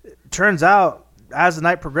it turns out, as the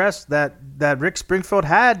night progressed, that Rick Springfield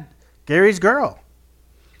had Gary's girl.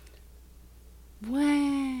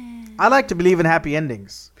 Wow. I like to believe in happy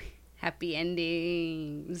endings. Happy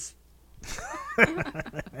endings.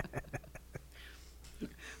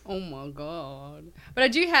 Oh my god. But I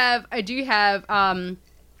do have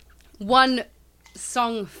one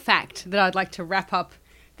song fact that I'd like to wrap up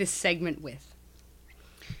this segment with.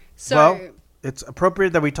 So, well, it's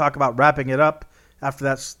appropriate that we talk about wrapping it up after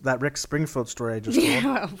that Rick Springfield story I just told. yeah,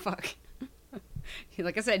 well, fuck.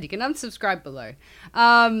 Like I said, you can unsubscribe below.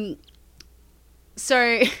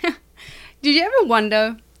 So, did you ever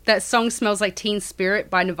wonder that song Smells Like Teen Spirit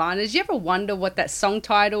by Nirvana? Did you ever wonder what that song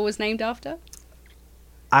title was named after?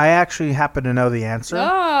 I actually happen to know the answer.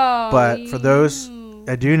 Oh, but for those,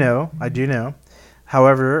 I do know.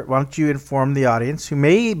 However, why don't you inform the audience who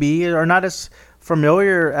maybe are not as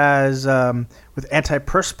familiar as with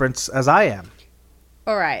antiperspirants as I am.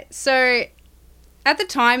 All right. So, at the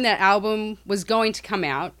time that album was going to come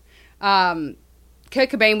out, Kurt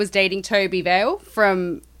Cobain was dating Toby Vale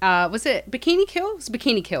from, was it Bikini Kill? It was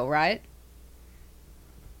Bikini Kill, right?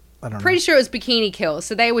 I don't know. Pretty sure it was Bikini Kill.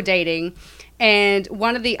 So they were dating, and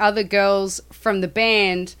one of the other girls from the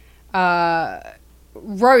band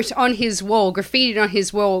wrote on his wall, graffitied on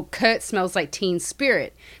his wall, "Kurt smells like Teen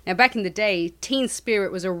Spirit." Now, back in the day, Teen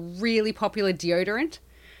Spirit was a really popular deodorant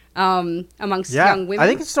amongst young women. I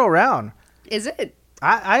think it's still around. Is it?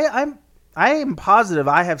 I am positive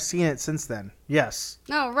I have seen it since then. Yes.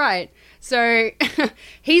 Oh, right. So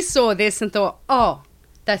he saw this and thought, "Oh,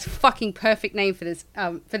 that's fucking perfect name for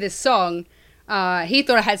this song." He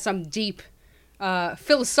thought it had some deep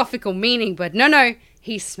philosophical meaning, but no,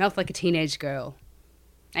 he smelled like a teenage girl.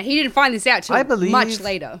 And he didn't find this out till much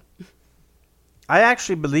later. I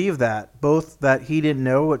actually believe that, both that he didn't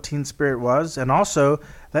know what Teen Spirit was, and also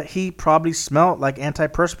that he probably smelled like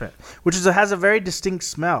antiperspirant, which has a very distinct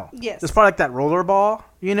smell. Yes. It's probably like that rollerball,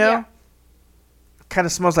 you know? Yeah. Kind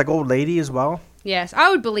of smells like old lady as well. Yes, I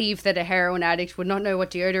would believe that a heroin addict would not know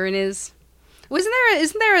what deodorant is.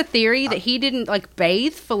 Isn't there a theory that he didn't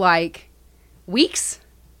bathe for weeks?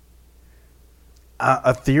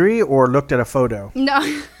 A theory, or looked at a photo?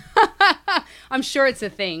 No. I'm sure it's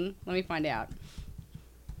a thing. Let me find out.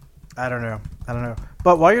 I don't know.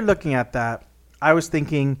 But while you're looking at that, I was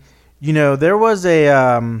thinking, there was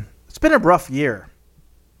it's been a rough year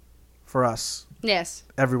for us. Yes.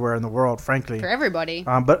 Everywhere in the world, frankly. For everybody.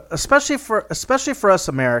 But especially for us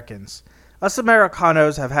Americans. Us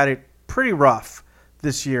Americanos have had it pretty rough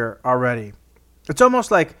this year already. It's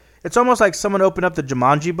almost like someone opened up the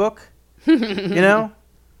Jumanji book.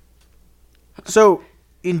 So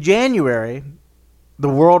in January, the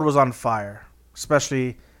world was on fire,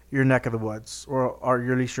 especially your neck of the woods,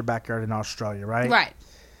 or at least your backyard in Australia, right? Right.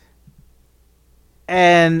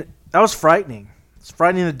 And that was frightening. It's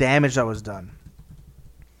frightening, the damage that was done.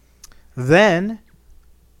 Then,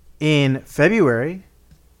 in February,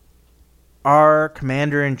 our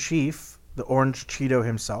commander-in-chief, the Orange Cheeto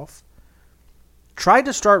himself, tried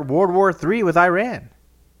to start World War III with Iran,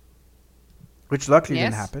 which luckily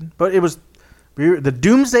didn't happen. But the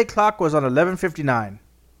doomsday clock was on 11:59.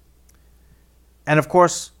 And of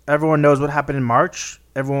course, everyone knows what happened in March.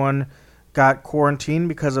 Everyone got quarantined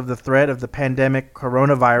because of the threat of the pandemic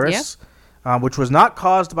coronavirus, which was not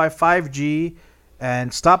caused by 5G.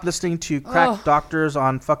 And stop listening to crack doctors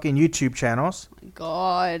on fucking YouTube channels. Oh my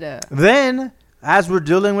God. Then, as we're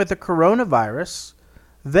dealing with the coronavirus,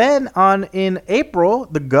 in April,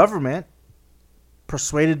 the government,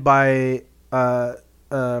 persuaded by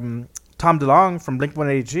Tom DeLonge from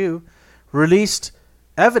Blink-182, released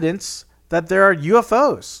evidence that there are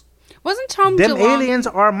UFOs. Wasn't Tom Them DeLonge... aliens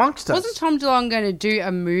are amongst us. Wasn't Tom DeLonge going to do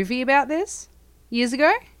a movie about this years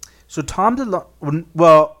ago? So Tom DeLonge...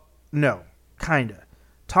 Well, no. Kinda.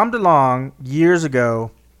 Tom DeLonge, years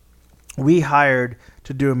ago, we hired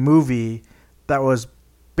to do a movie that was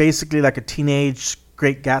basically like a teenage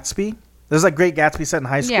Great Gatsby. There's like Great Gatsby set in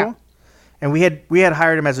high school. Yeah. And we had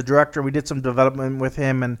hired him as a director. We did some development with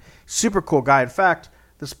him, and super cool guy. In fact,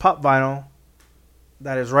 this pop vinyl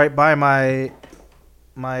that is right by my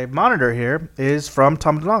monitor here is from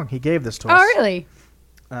Tom DeLonge. He gave this to us. Oh, really?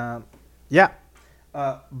 Yeah.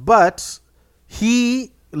 But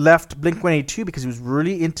he left Blink-182 because he was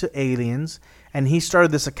really into aliens, and he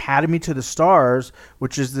started this Academy to the Stars,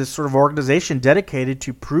 which is this sort of organization dedicated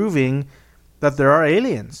to proving that there are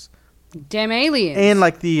aliens. Damn aliens. And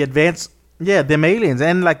them aliens,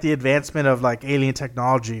 and the advancement of alien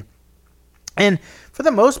technology. And for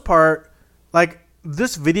the most part,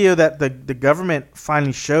 this video that the government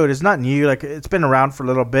finally showed is not new. It's been around for a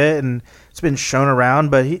little bit, and it's been shown around,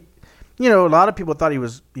 but a lot of people thought he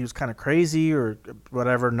was kind of crazy or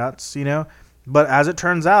whatever, nuts, But as it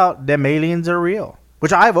turns out, them aliens are real,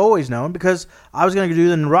 which I've always known because I was going to do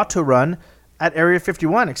the Naruto run at Area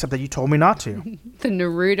 51, except that you told me not to. The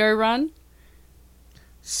Naruto run?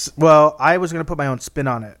 Well, I was going to put my own spin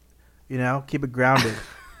on it, keep it grounded.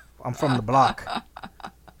 I'm from the block.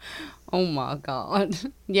 Oh my god.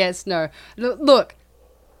 Yes, no. Look,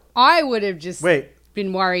 I would have just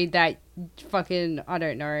been worried that fucking, I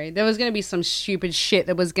don't know, there was going to be some stupid shit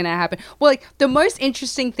that was going to happen. Well, like, the most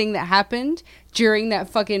interesting thing that happened during that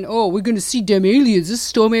fucking, we're going to see them aliens, this is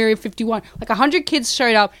Storm Area 51. Like, 100 kids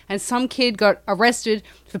showed up and some kid got arrested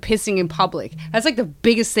for pissing in public. That's like the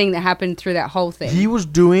biggest thing that happened through that whole thing. He was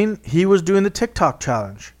doing the TikTok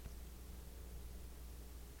challenge.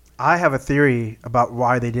 I have a theory about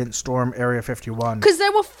why they didn't storm Area 51. Because they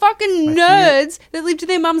were fucking nerds that lived in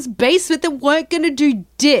their mum's basement that weren't going to do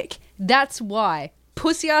dick. That's why.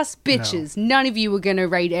 Pussy ass bitches. No. None of you were going to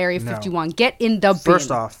raid Area 51. Get in the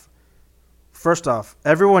bin. First off,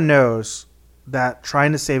 everyone knows that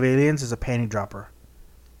trying to save aliens is a panty dropper.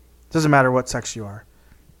 Doesn't matter what sex you are.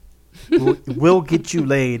 We'll get you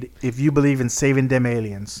laid if you believe in saving them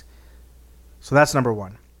aliens. So that's number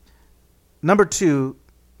one. Number two,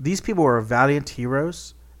 these people were valiant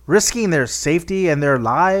heroes, risking their safety and their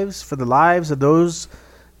lives for the lives of those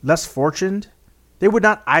less fortunate. They would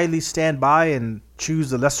not idly stand by and choose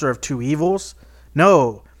the lesser of two evils.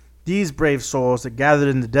 No, these brave souls that gathered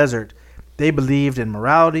in the desert, they believed in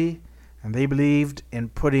morality, and they believed in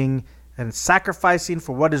putting and sacrificing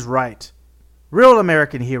for what is right. Real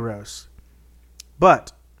American heroes.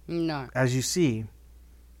 But, no, as you see,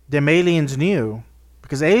 them aliens knew,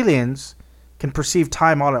 because aliens can perceive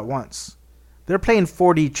time all at once. They're playing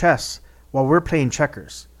 4D chess while we're playing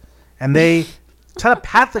checkers. And they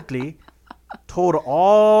telepathically told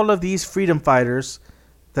all of these freedom fighters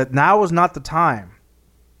that now was not the time.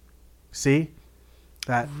 See?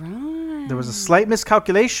 That there was a slight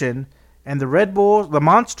miscalculation, and the Red Bulls, the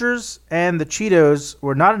Monsters, and the Cheetos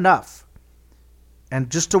were not enough.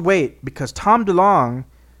 And just to wait, because Tom DeLonge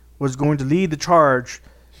was going to lead the charge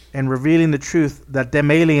in revealing the truth that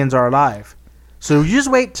them aliens are alive. So you just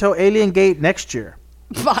wait till Alien Gate next year.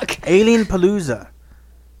 Fuck. Alien Palooza.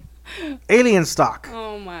 Alien stock.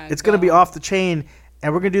 Oh my It's going to be off the chain,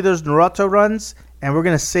 and we're going to do those Naruto runs, and we're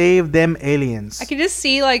going to save them aliens. I can just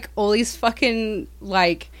see, like, all these fucking,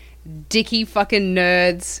 like, dicky fucking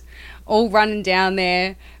nerds all running down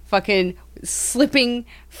there, fucking slipping,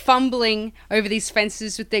 fumbling over these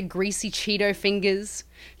fences with their greasy Cheeto fingers,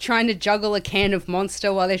 trying to juggle a can of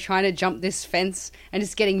Monster while they're trying to jump this fence, and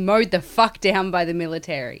just getting mowed the fuck down by the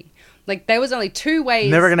military. Like, there was only two ways.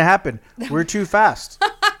 Never going to happen. We're too fast.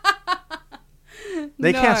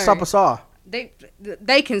 They can't stop us all.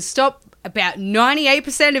 They can stop about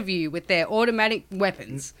 98% of you with their automatic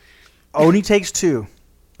weapons. Only takes two.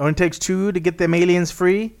 Only takes two to get them aliens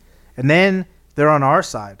free, and then they're on our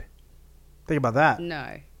side. Think about that.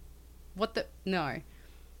 No. What the? No.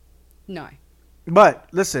 No. But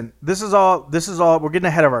listen, this is all. We're getting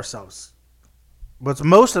ahead of ourselves. What's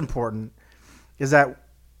most important is that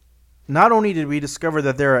not only did we discover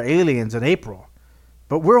that there are aliens in April,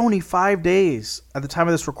 but we're only 5 days at the time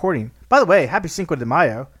of this recording. By the way, happy Cinco de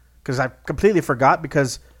Mayo, because I completely forgot,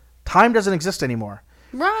 because time doesn't exist anymore.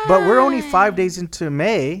 Right. But we're only 5 days into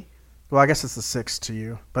May. Well, I guess it's the 6th to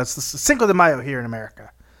you, but it's the Cinco de Mayo here in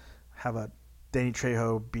America. Have a Danny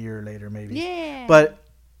Trejo beer later, maybe. Yeah. But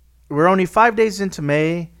we're only 5 days into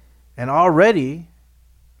May, and already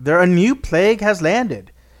a new plague has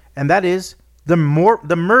landed, and that is the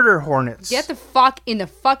murder hornets. Get the fuck in the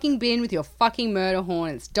fucking bin with your fucking murder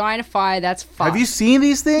hornets. Die in a fire, that's fucked. Have you seen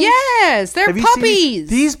these things? Yes, they're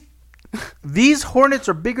puppies. These hornets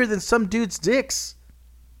are bigger than some dudes' dicks.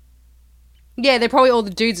 Yeah, they're probably all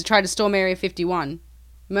the dudes that tried to storm Area 51.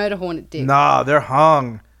 Murder hornet dick. Nah, they're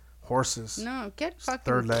hung horses. No, get fucking...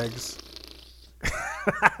 Third legs.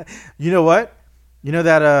 You know what? You know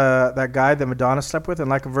that guy that Madonna slept with in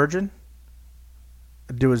Like a Virgin?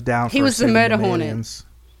 The dude was down for He was the murder hornet. Aliens.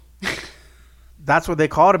 That's what they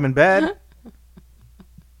called him in bed.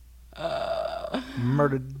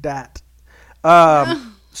 Murdered dat.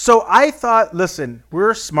 So I thought, listen,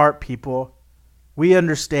 we're smart people. We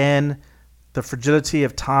understand the fragility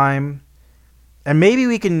of time, and maybe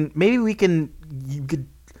we can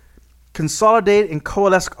consolidate and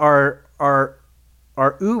coalesce our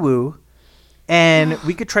uwu, and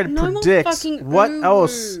we could try to predict what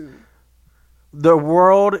else the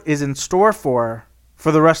world is in store for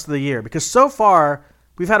the rest of the year. Because so far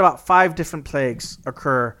we've had about 5 different plagues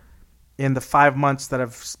occur in the 5 months that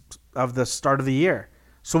of the start of the year.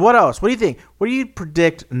 So what else? What do you think? What do you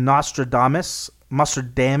predict? Nostradamus?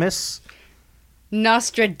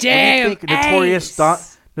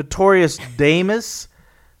 Notorious Damus.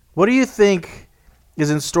 What do you think is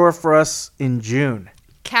in store for us in June?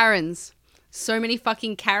 Karens. So many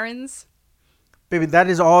fucking Karens. Baby, that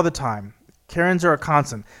is all the time. Karens are a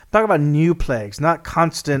constant. I'm talking about new plagues, not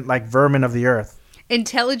constant like vermin of the earth.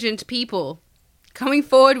 intelligent people coming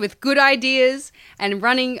forward with good ideas and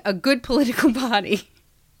running a good political party.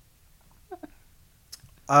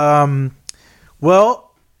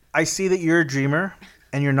 Well, I see that you're a dreamer,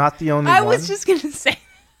 and you're not the only one. I was just going to say.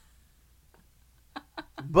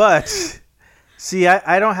 But, see,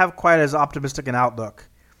 I don't have quite as optimistic an outlook.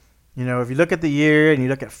 You know, if you look at the year and you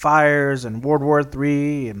look at fires and World War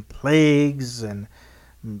III and plagues and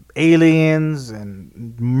aliens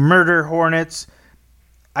and murder hornets,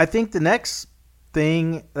 I think the next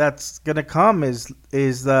thing that's gonna come is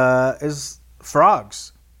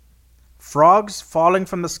frogs. Frogs falling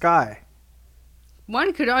from the sky.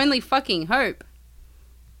 One could only fucking hope.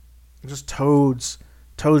 Just toads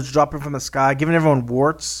dropping from the sky, giving everyone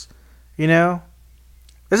warts. You know,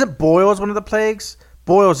 isn't boils one of the plagues?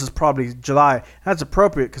 Boils is probably July. That's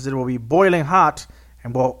appropriate because it will be boiling hot,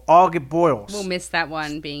 and we'll all get boils. We'll miss that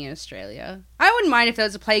one being in Australia. I wouldn't mind if there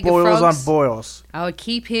was a plague boils of frogs. on boils. I would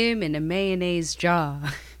keep him in a mayonnaise jar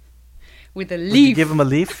with a Would leaf. you give him a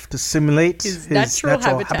leaf to simulate his natural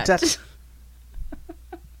habitat.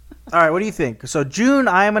 All right, what do you think? So June,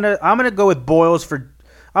 I'm gonna go with boils for.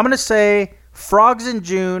 I'm gonna say frogs in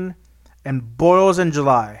June and boils in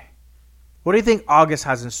July. What do you think August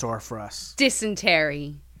has in store for us?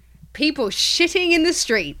 Dysentery. People shitting in the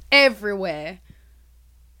street everywhere.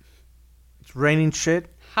 It's raining shit.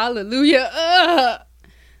 Hallelujah. Ugh.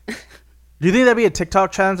 Do you think that'd be a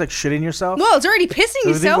TikTok challenge, like shitting yourself? Well, it's already pissing Do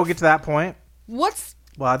you think yourself. we'll get to that point? What's...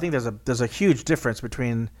 Well, I think there's a huge difference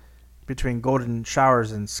between golden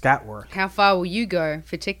showers and scat work. How far will you go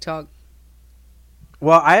for TikTok?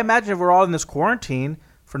 Well, I imagine if we're all in this quarantine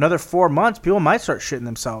for another 4 months, people might start shitting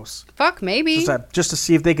themselves. Fuck, maybe. Just to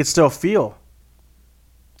see if they could still feel.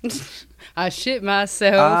 I shit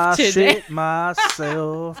myself I today. shit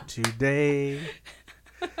myself today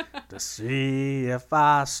to see if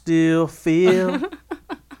I still feel.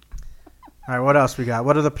 All right, what else we got?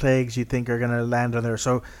 What are the plagues you think are going to land on there?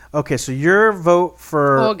 So your vote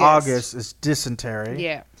for August is dysentery.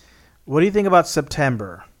 Yeah. What do you think about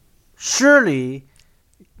September? Surely,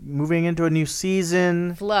 moving into a new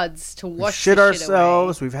season, Floods to we wash shit the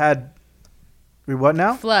ourselves. shit away. We what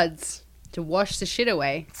now? Floods to wash the shit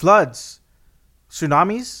away. Floods,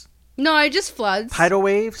 tsunamis, No, just floods. tidal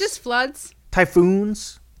waves, Just floods.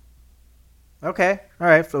 typhoons. Okay, all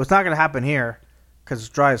right. So it's not going to happen here because it's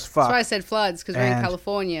dry as fuck. That's why I said floods, because we're in And-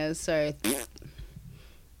 California, so...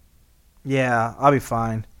 Yeah, I'll be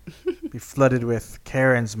fine. Be flooded with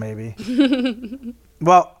Karens, maybe.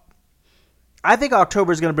 Well, I think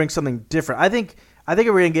October is going to bring something different. I think we're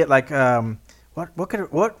going to get like what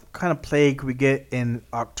kind of plague could we get in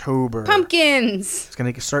October? Pumpkins! It's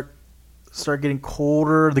going to start getting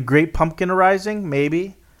colder. The Great Pumpkin Arising,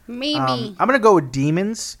 maybe. Maybe. I'm going to go with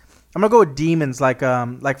demons. I'm going to go with demons like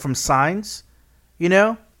from Signs, you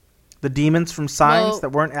know? The demons from Signs Well, that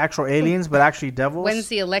weren't actual aliens but actually devils. When's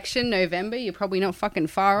the election? November? You're probably not fucking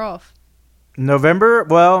far off. November?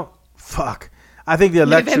 Well, fuck. I think the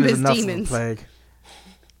election is November's enough demons. of a plague.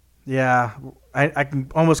 Yeah. I can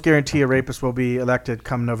almost guarantee a rapist will be elected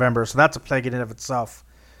come November, so that's a plague in and of itself.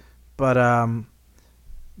 But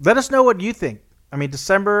let us know what you think. I mean,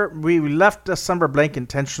 December, we left December blank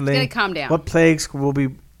intentionally. It's gonna calm down. What plagues will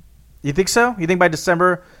be... You think so? You think by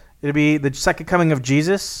December it'll be the second coming of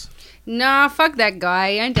Jesus? Nah, fuck that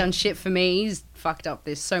guy. He ain't done shit for me. He's fucked up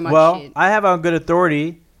this so much Well, shit. I have on good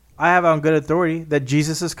authority that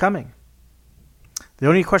Jesus is coming. The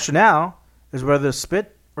only question now is whether to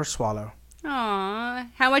spit or swallow. Aw,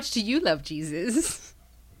 how much do you love Jesus?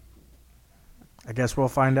 I guess we'll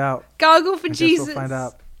find out. Gargle for I guess Jesus. we'll find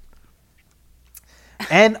out.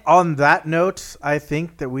 And on that note, I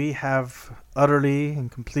think that we have utterly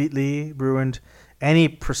and completely ruined any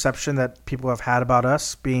perception that people have had about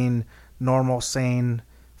us being normal, sane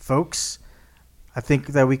folks. I think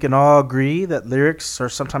that we can all agree that lyrics are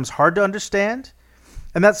sometimes hard to understand,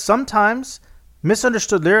 and that sometimes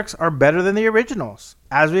misunderstood lyrics are better than the originals,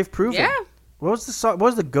 as we've proven. Yeah. What was the song? What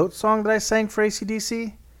was the goat song that I sang for AC/DC?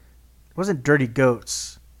 It wasn't Dirty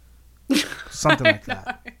Goats. Something like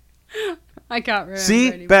that. I can't remember. See?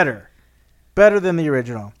 anymore. Better than the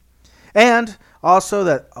original. And also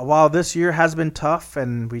that while this year has been tough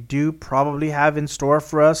and we do probably have in store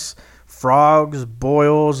for us frogs,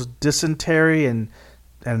 boils, dysentery, and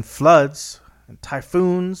floods and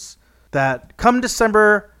typhoons, that come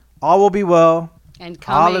December, all will be well. And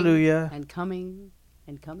coming. Hallelujah. And coming.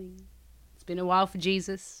 And coming. It's been a while for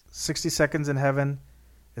Jesus. 60 seconds in heaven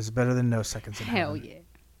is better than no seconds in Hell heaven. yeah.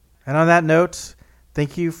 And on that note,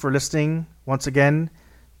 thank you for listening once again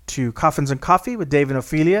to Coffins and Coffee with Dave and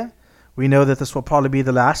Ophelia. We know that this will probably be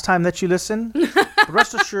the last time that you listen. But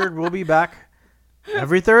rest assured, we'll be back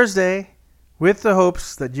every Thursday with the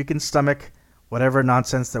hopes that you can stomach whatever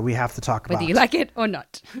nonsense that we have to talk about. Whether you like it or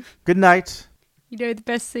not. Good night. You know, the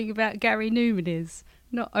best thing about Gary Newman is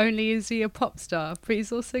not only is he a pop star, but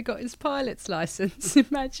he's also got his pilot's license.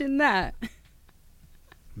 Imagine that.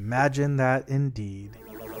 Imagine that indeed.